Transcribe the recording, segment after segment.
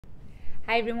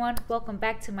Hi everyone, welcome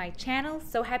back to my channel.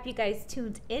 So happy you guys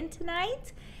tuned in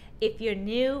tonight. If you're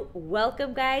new,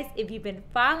 welcome guys. If you've been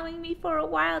following me for a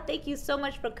while, thank you so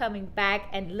much for coming back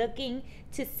and looking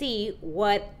to see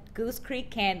what GooseCreek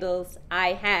candles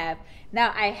I have.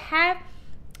 Now I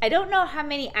don't know how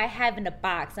many I have in a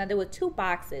box. Now there were 2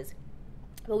 boxes,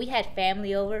 but we had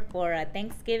family over for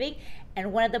Thanksgiving,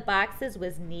 and one of the boxes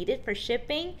was needed for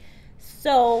shipping.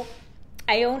 So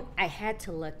I had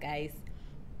to look, guys.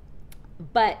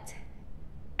 But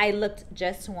I looked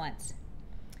just once.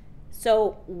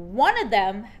 So one of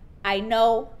them, I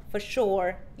know for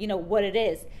sure, what it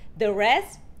is. The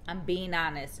rest, I'm being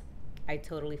honest, I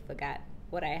totally forgot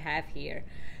what I have here.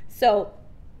 So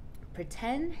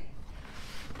pretend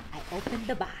I opened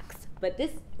the box. But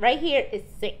this right here is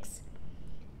 6.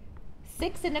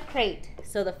 6 in a crate.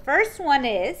 So the first one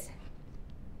is,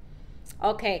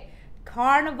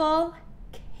 carnival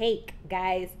cake,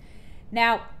 guys.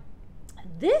 Now,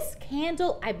 this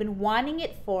candle, I've been wanting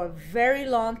it for a very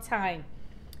long time.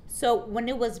 So when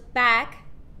it was back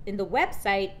in the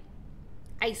website,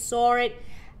 I saw it.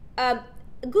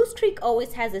 GooseCreek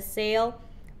always has a sale,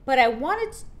 but I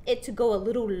wanted it to go a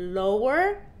little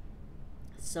lower,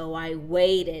 so I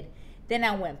waited. Then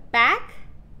I went back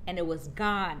and it was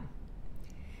gone.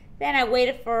 Then I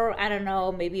waited for, I don't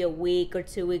know, maybe a week or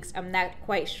 2 weeks. I'm not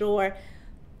quite sure.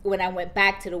 When I went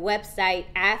back to the website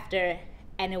after,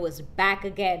 and it was back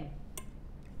again.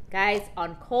 Guys,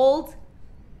 on cold,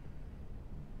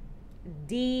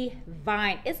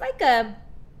 divine. It's like a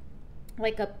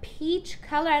peach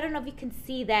color. I don't know if you can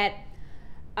see that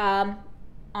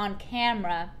on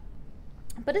camera,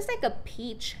 but it's like a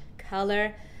peach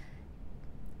color.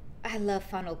 I love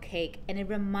funnel cake, and it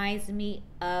reminds me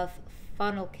of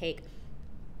funnel cake.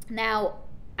 Now,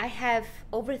 I have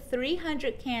over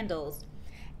 300 candles,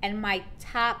 and my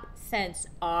top scents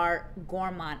are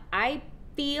gourmand. I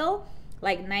feel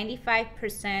like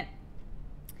 95%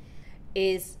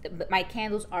 is my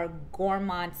candles are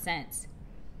gourmand scents.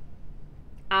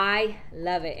 I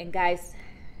love it. And guys,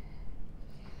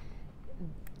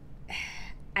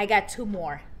 I got 2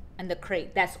 more in the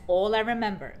crate. That's all I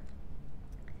remember.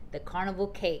 The carnival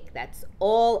cake. That's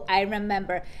all I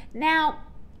remember. Now,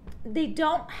 they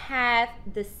don't have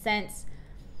the scents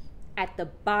at the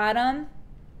bottom.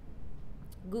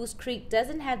 GooseCreek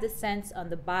doesn't have the scents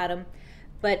on the bottom,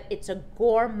 but it's a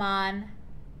gourmand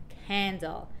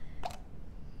candle.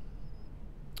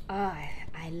 Oh,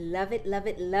 I love it, love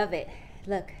it, love it.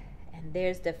 Look, and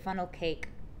there's the funnel cake.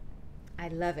 I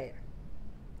love it.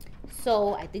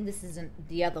 So I think this isn't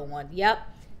the other one. Yep.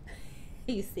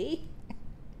 You see?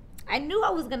 I knew I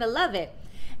was gonna love it.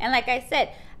 And like I said,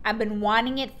 I've been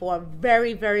wanting it for a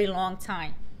very, very long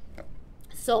time.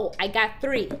 So I got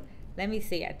 3. Let me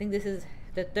see. I think this is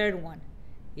the 3rd one.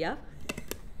 Yep.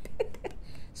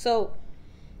 So,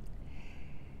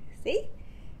 see?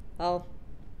 Well,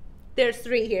 there's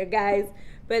 3 here, guys.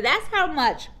 But that's how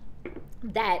much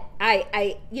that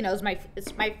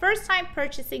it's my first time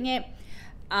purchasing it.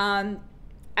 I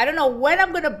don't know when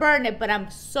I'm gonna burn it, but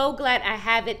I'm so glad I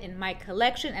have it in my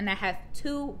collection, and I have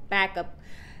 2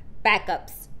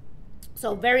 backups.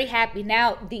 So very happy.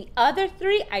 Now the other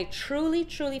 3, I truly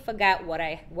forgot what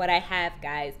I have,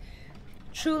 guys.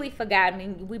 Truly forgot. I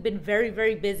mean, we've been very,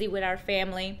 very busy with our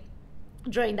family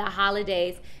during the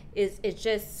holidays. It's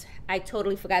just, I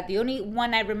totally forgot. The only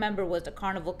one I remember was the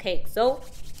carnival cake. So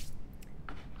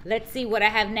let's see what I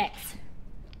have next.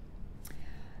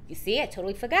 You see, I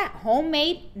totally forgot.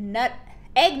 Homemade nut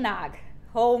eggnog.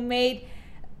 Homemade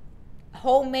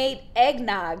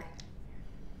eggnog.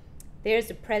 There's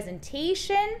a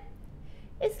presentation.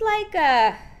 It's like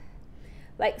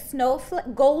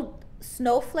gold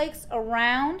snowflakes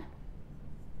around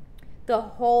the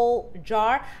whole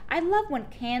jar. I love when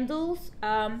candles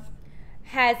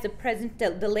has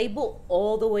the label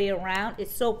all the way around.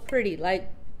 It's so pretty.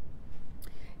 Like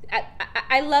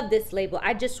I love this label.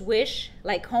 I just wish,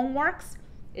 like Homeworks,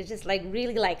 it's just like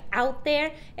really like out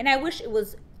there, and I wish it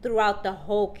was throughout the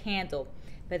whole candle.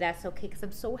 But that's okay, because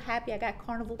I'm so happy I got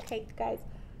carnival cake, guys.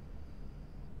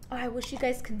 Oh, I wish you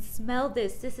guys can smell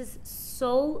this. This is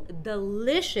so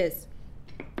delicious.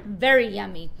 Very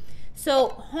yummy. So,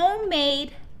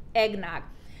 homemade eggnog.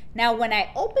 Now, when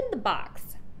I opened the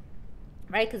box,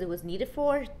 right, because it was needed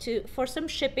for some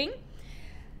shipping,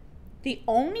 the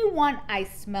only one I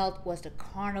smelled was the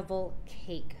carnival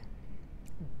cake.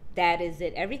 That is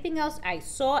it. Everything else I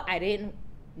saw, I didn't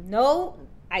know.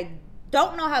 I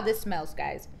don't know how this smells,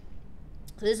 guys.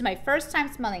 So this is my first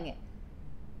time smelling it.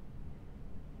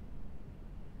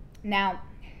 Now,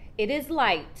 it is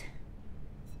light.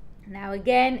 Now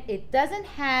again, it doesn't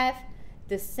have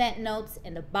the scent notes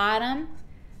in the bottom,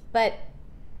 but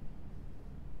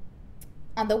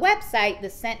on the website, the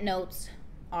scent notes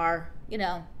are, you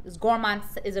know, is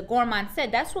a gourmand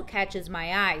scent. That's what catches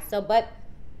my eye. So, but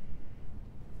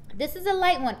this is a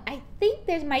light one. I think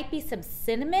there might be some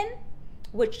cinnamon,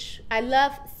 which I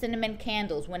love cinnamon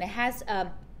candles. When it has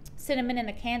cinnamon in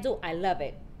a candle, I love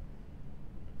it.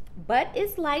 But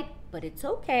it's light, but it's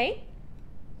okay.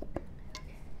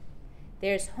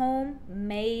 There's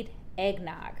homemade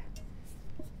eggnog.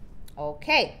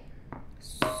 Okay,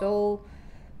 so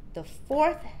the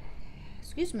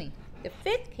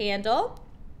fifth candle,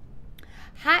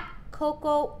 hot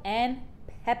cocoa and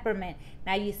peppermint.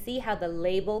 Now you see how the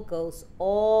label goes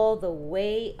all the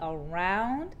way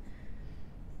around?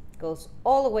 Goes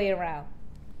all the way around.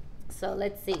 So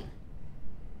let's see.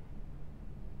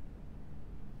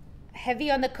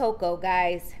 Heavy on the cocoa,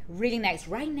 guys. Really nice.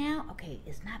 Right now, okay,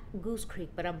 it's not GooseCreek,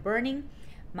 but I'm burning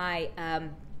my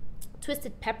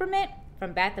twisted peppermint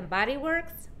from Bath and Body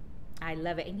Works. I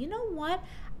love it. And you know what?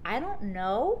 I don't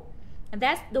know. And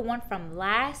that's the one from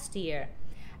last year.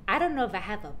 I don't know if I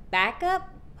have a backup,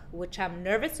 which I'm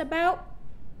nervous about.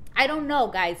 I don't know,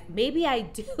 guys. Maybe I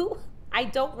do. I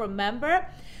don't remember.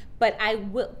 But I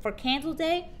will, for Candle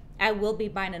Day, I will be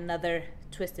buying another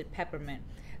twisted peppermint.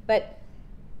 But,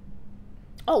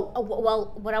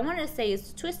 well, what I wanted to say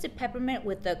is twisted peppermint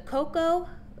with the cocoa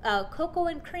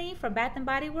and cream from Bath and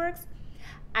Body Works.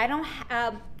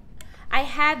 I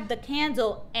have the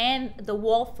candle and the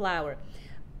wallflower.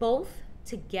 Both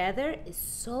together is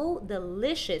so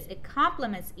delicious. It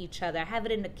complements each other. I have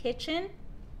it in the kitchen.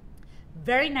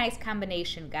 Very nice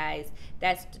combination, guys.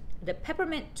 That's the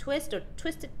peppermint twist, or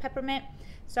twisted peppermint,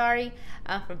 sorry,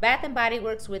 from Bath and Body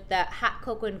Works with the hot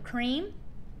cocoa and cream.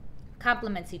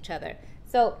 Complements each other.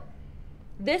 So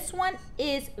this one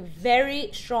is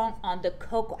very strong on the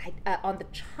cocoa, on the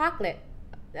chocolate.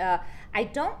 I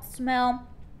don't smell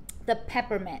the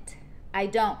peppermint. I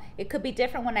don't. It could be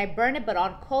different when I burn it, but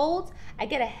on cold, I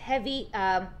get a heavy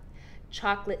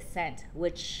chocolate scent,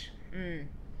 which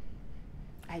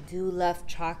I do love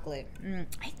chocolate.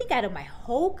 I think out of my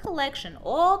whole collection,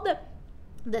 all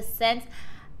the scents,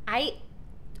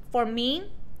 for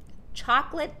me,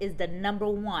 chocolate is the number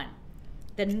one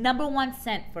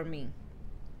scent for me.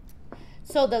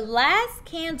 So the last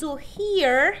candle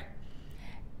here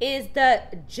is the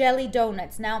jelly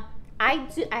donuts. Now, I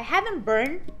haven't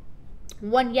burned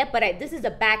one yet, but this is a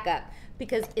backup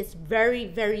because it's very,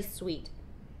 very sweet.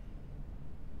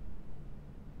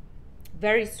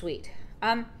 Very sweet.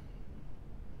 Let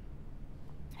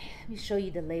me show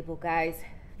you the label, guys.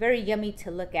 Very yummy to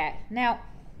look at. Now,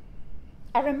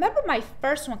 I remember my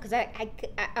first one because I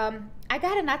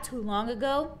got it not too long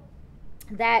ago,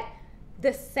 that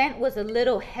the scent was a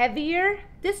little heavier.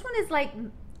 This one is like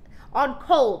on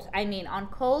cold. On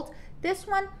cold. This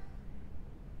one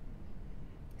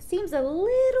seems a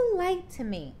little light to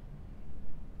me.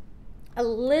 A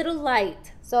little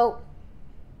light. So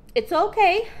it's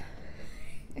okay.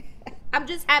 I'm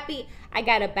just happy I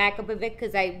got a backup of it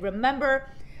because I remember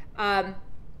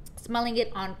smelling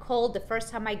it on cold the first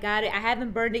time I got it. I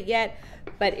haven't burned it yet,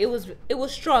 but it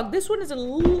was strong. This one is a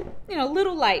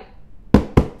little light.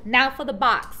 Now for the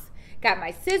box. Got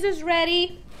my scissors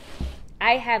ready.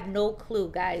 I have no clue,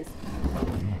 guys.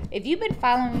 If you've been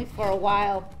following me for a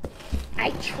while,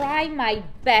 I try my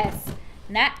best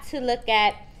not to look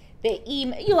at the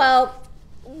email.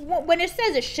 Well, when it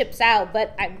says it ships out,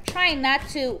 but I'm trying not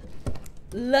to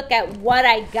look at what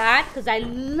I got because I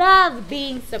love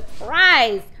being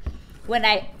surprised when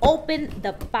I open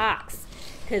the box.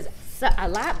 Because a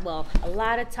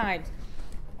lot of times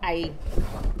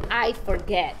I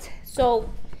forget. So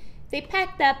they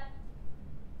packed up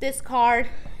this card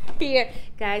here.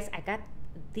 Guys, I got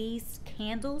these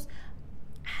candles,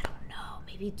 I don't know,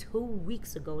 maybe 2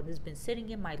 weeks ago, and it's been sitting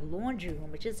in my laundry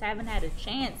room. I just haven't had a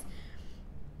chance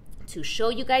to show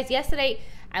you guys. Yesterday,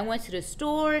 I went to the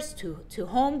stores, to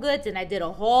Home Goods, and I did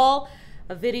a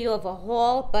video of a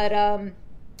haul, but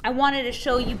I wanted to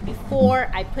show you before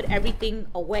I put everything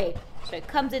away. So it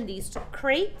comes in these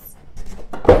crates.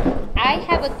 I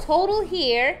have a total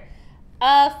here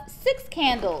of 6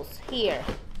 candles here.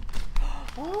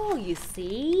 Oh, you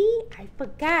see? I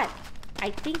forgot.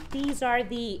 I think these are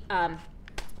the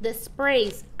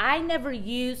sprays. I never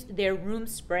used their room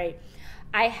spray.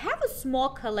 I have a small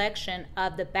collection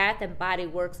of the Bath and Body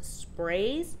Works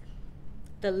sprays.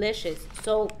 Delicious.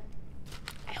 So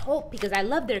I hope, because I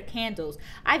love their candles.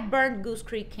 I've burned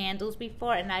GooseCreek candles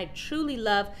before, and I truly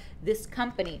love this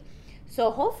company.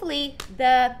 So hopefully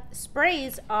the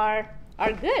sprays are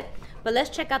good. But let's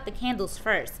check out the candles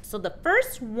first. So the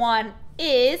first one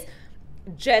is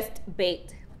just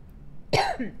baked.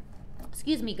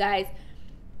 Excuse me, guys.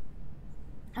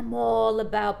 I'm all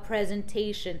about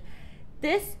presentation.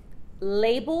 This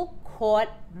label caught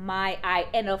my eye,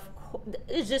 and of course,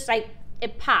 it's just like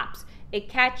it pops. It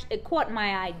caught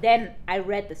my eye. Then I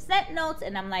read the scent notes,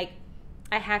 and I'm like,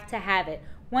 I have to have it.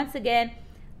 Once again,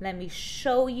 let me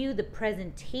show you the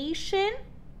presentation.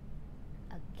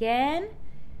 Again,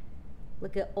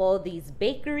 look at all these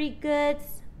bakery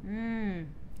goods.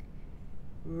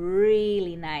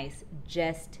 Really nice,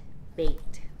 just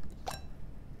baked.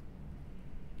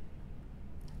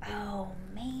 Oh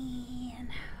man,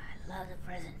 I love the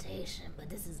presentation, but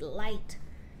this is light.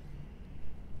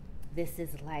 This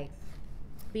is light.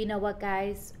 But you know what,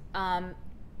 guys?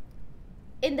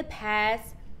 In the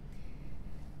past,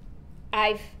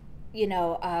 I've,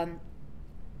 I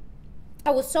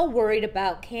was so worried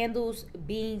about candles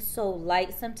being so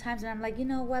light sometimes, and I'm like, you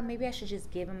know what, maybe I should just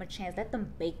give them a chance, let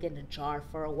them bake in the jar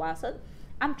for a while. So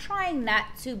I'm trying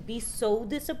not to be so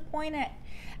disappointed.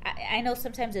 I know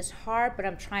sometimes it's hard, but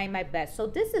I'm trying my best. So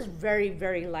this is very,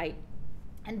 very light,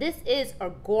 and this is a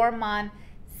gourmand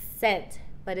scent,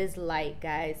 but it's light,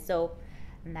 guys. So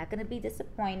I'm not gonna be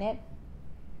disappointed.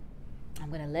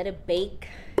 I'm gonna let it bake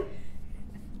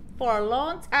for a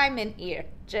long time in here,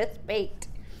 just baked.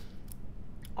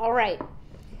 All right,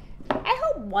 I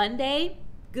hope one day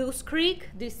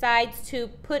GooseCreek decides to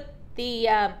put the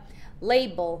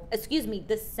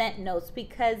the scent notes,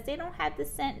 because they don't have the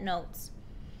scent notes.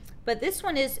 But this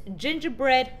one is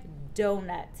gingerbread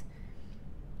donut.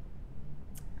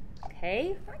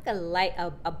 Okay, like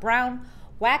a brown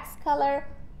wax color.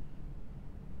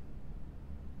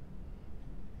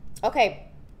 Okay,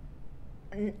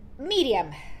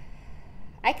 medium.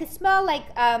 I could smell like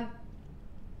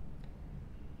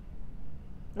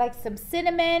some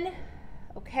cinnamon.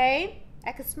 Okay,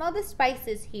 I could smell the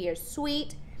spices here.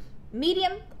 Sweet,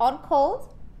 medium on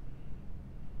cold.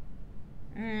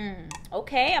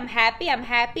 Okay, I'm happy.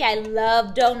 I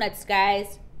love donuts,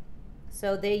 guys.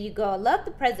 So there you go. I love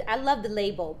I love the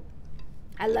label.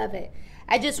 I love it.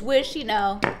 I just wish,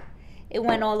 it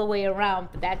went all the way around,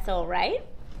 but that's all right.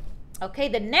 Okay,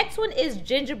 the next one is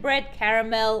gingerbread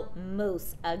caramel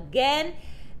mousse. Again,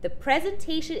 the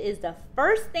presentation is the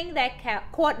first thing that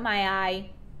caught my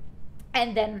eye.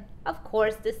 And then, of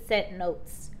course, the scent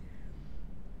notes.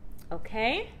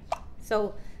 Okay,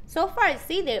 so far,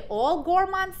 see, they're all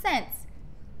gourmand scents.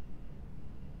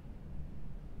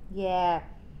 Yeah,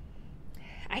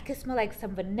 I could smell like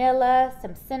some vanilla,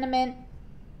 some cinnamon.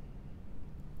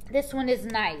 This one is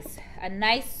nice, a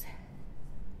nice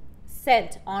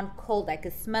scent on cold. I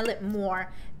could smell it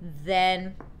more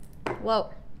than,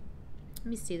 well, let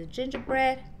me see, the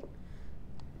gingerbread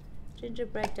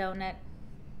donut.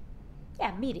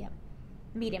 Yeah, medium.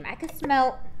 I could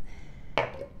smell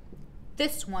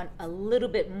this one a little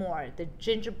bit more, the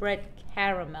gingerbread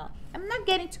caramel. I'm not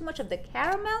getting too much of the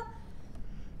caramel.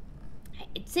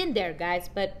 It's in there, guys,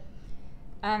 but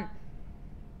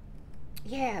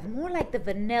yeah, more like the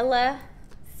vanilla,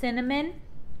 cinnamon.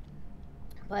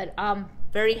 But I'm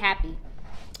very happy.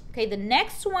 Okay, the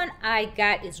next one I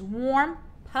got is warm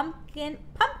pumpkin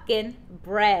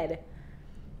bread.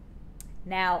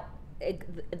 Now,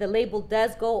 the label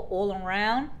does go all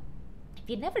around. If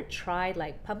you never tried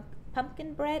like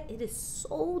pumpkin bread, it is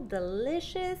so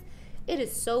delicious. It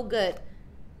is so good.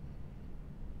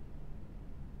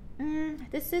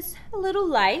 This is a little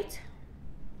light.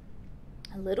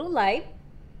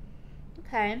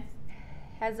 Okay,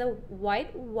 has a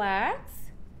white wax.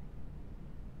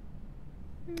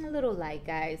 A little light,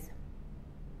 guys,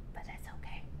 but that's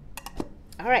okay.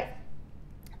 All right,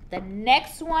 the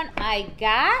next one I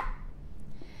got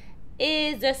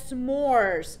is a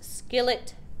s'mores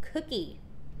skillet cookie.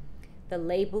 The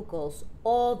label goes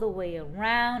all the way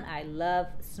around. I love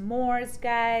s'mores,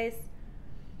 guys.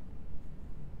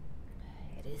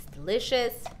 It is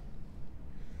delicious.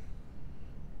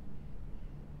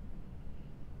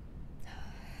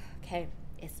 Okay,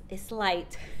 it's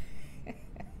light.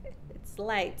 It's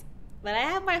light, but I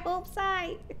have my hope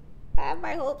side. I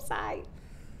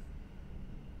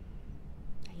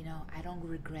don't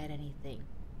regret anything.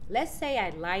 Let's say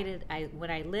when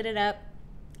I lit it up,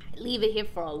 I leave it here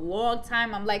for a long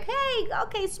time. I'm like, hey,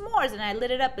 okay, s'mores, and I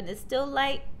lit it up and it's still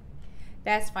light.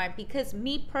 That's fine, because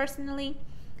me personally,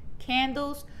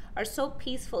 candles are so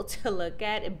peaceful to look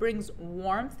at. It brings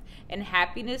warmth and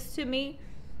happiness to me.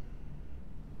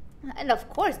 And of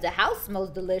course, the house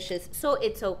smells delicious, so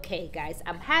it's okay, guys.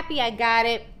 I'm happy I got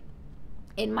it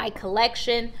in my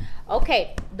collection.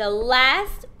 Okay, the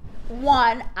last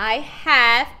one I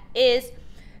have is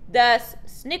the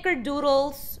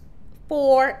snickerdoodles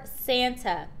for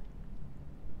Santa.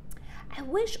 I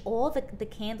wish all the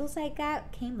candles I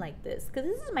got came like this, because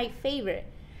this is my favorite.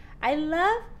 I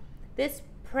love this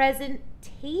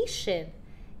presentation.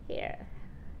 Here,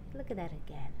 look at that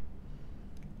again.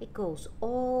 It goes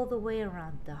all the way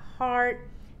around the heart,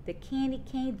 the candy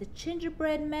cane, the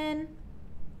gingerbread men.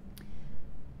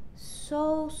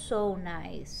 So, so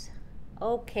nice.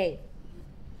 Okay.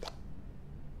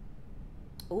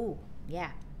 Ooh,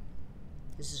 yeah.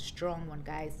 This is a strong one,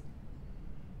 guys.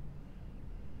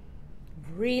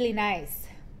 Really nice.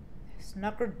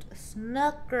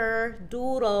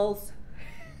 Snuckerdoodles.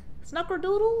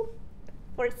 Snuckerdoodle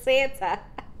for Santa.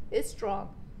 It's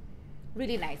strong.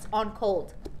 Really nice. On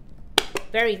cold.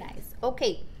 Very nice.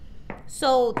 Okay.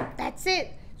 So that's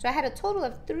it. So I had a total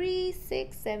of 3,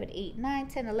 6, 7, 8, 9,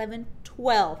 10, 11,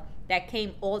 12 that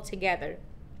came all together.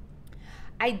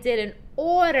 I did an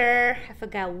order. I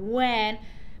forgot when.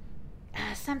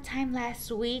 Sometime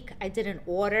last week I did an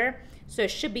order. So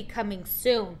it should be coming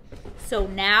soon. So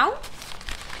now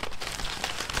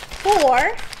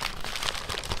for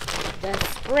the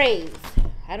sprays.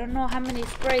 I don't know how many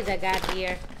sprays I got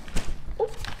here.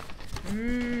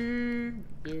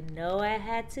 You know I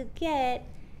had to get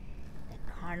the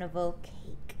carnival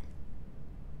cake.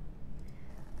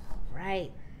 All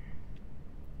right.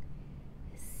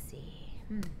 Let's see.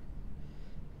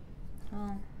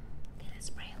 Oh, okay, let's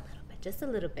spray a little bit. Just a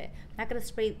little bit. I'm not going to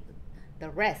spray the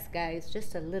rest, guys.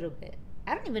 Just a little bit.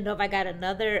 I don't even know if I got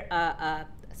another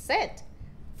set.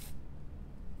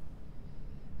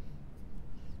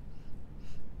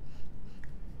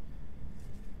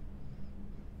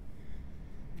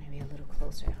 Maybe a little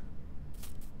closer.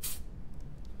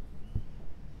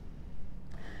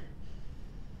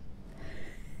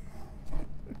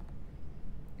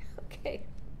 Okay.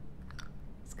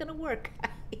 It's gonna work,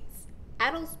 guys. I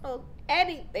don't smell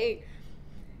anything.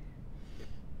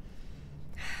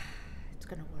 It's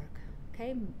gonna work,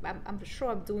 okay? I'm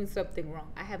sure I'm doing something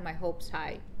wrong. I have my hopes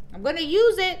high. I'm gonna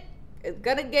use it. It's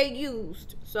gonna get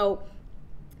used. So,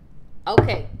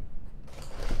 okay.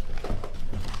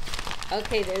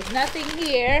 Okay, there's nothing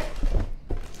here.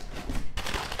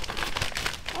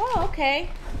 Oh, okay.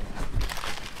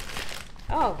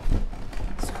 Oh,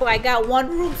 so I got one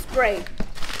room spray.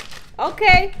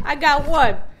 Okay, I got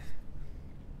one.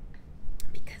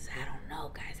 Because I don't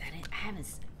know, guys. I haven't.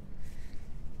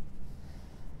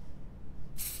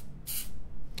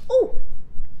 Ooh.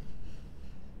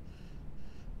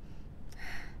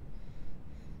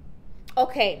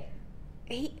 Okay.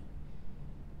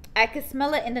 I could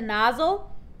smell it in the nozzle.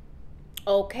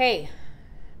 Okay.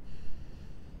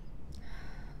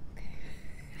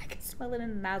 I can smell it in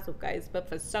the nozzle, guys, but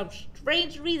for some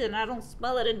strange reason, I don't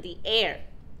smell it in the air.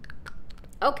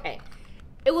 Okay.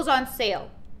 It was on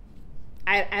sale.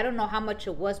 I don't know how much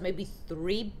it was. Maybe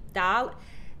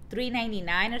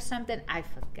 $3.99 or something. I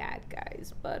forgot,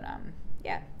 guys. But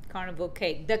yeah, carnival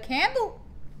cake. The candle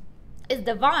is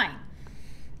divine.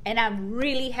 And I'm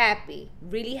really happy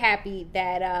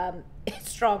that it's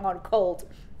strong on cold.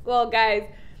 Well, guys,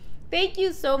 thank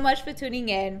you so much for tuning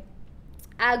in.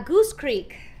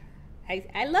 GooseCreek,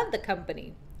 I love the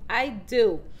company. I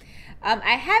do.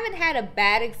 I haven't had a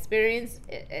bad experience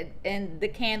in the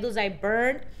candles I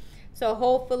burned. So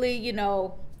hopefully, you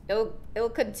know, it'll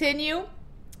continue.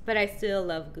 But I still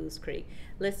love GooseCreek.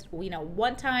 Listen, you know,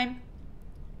 one time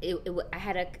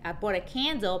I bought a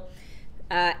candle.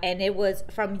 And it was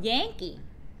from Yankee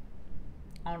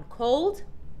on cold.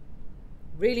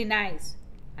 Really nice.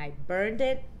 I burned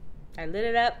it. I lit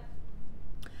it up.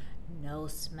 No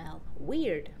smell.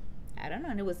 Weird. I don't know.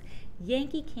 And it was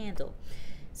Yankee candle.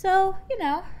 So, you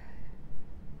know,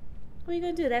 what are you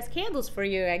going to do? That's candles for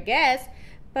you, I guess.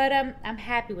 But I'm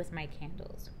happy with my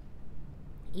candles.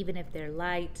 Even if they're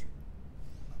light.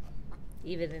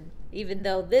 Even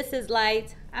though this is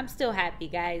light, I'm still happy,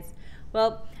 guys.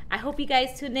 Well, I hope you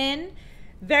guys tune in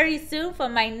very soon for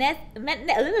my next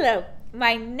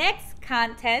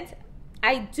content.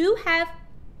 I do have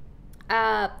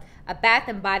a Bath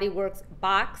and Body Works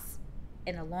box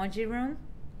in the laundry room,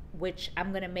 which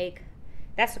I'm gonna make.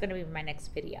 That's gonna be my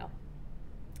next video.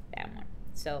 That one.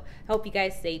 So I hope you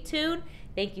guys stay tuned.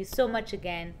 Thank you so much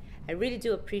again. I really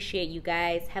do appreciate you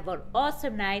guys. Have an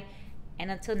awesome night,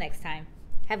 and until next time,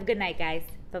 have a good night, guys.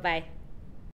 Bye bye.